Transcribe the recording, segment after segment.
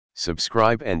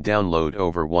Subscribe and download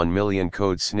over 1 million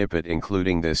code snippet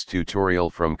including this tutorial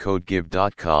from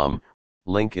codegive.com,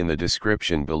 link in the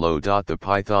description below. The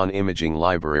Python imaging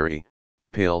library,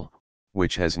 PIL,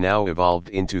 which has now evolved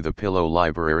into the Pillow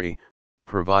library,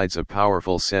 provides a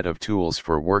powerful set of tools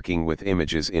for working with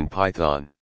images in Python.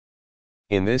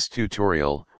 In this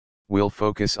tutorial, we'll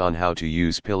focus on how to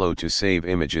use Pillow to save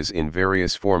images in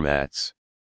various formats.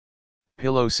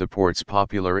 Pillow supports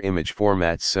popular image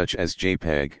formats such as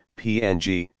JPEG,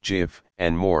 PNG, GIF,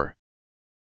 and more.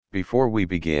 Before we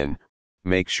begin,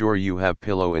 make sure you have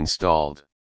Pillow installed.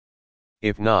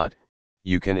 If not,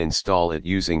 you can install it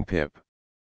using pip.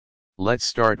 Let's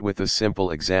start with a simple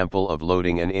example of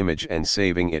loading an image and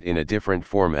saving it in a different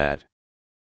format.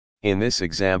 In this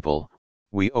example,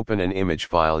 we open an image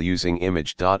file using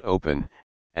Image.open,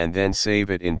 and then save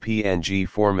it in PNG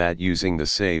format using the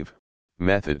save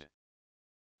method.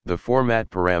 The format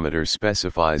parameter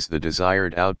specifies the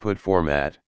desired output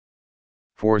format.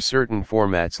 For certain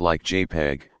formats like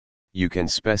JPEG, you can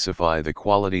specify the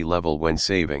quality level when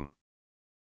saving.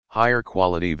 Higher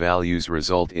quality values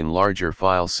result in larger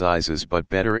file sizes but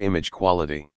better image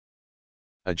quality.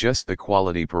 Adjust the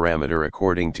quality parameter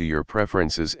according to your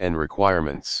preferences and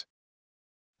requirements.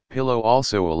 Pillow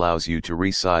also allows you to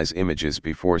resize images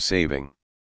before saving.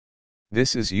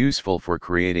 This is useful for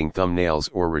creating thumbnails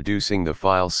or reducing the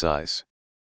file size.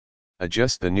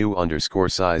 Adjust the new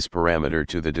 _size parameter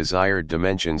to the desired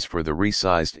dimensions for the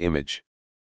resized image.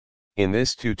 In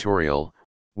this tutorial,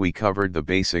 we covered the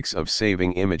basics of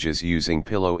saving images using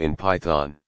Pillow in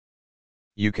Python.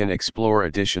 You can explore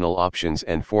additional options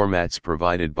and formats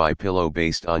provided by Pillow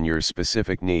based on your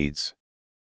specific needs.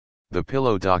 The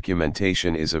Pillow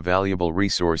documentation is a valuable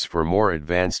resource for more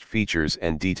advanced features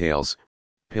and details.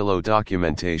 Pillow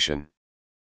documentation.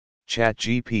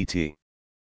 ChatGPT.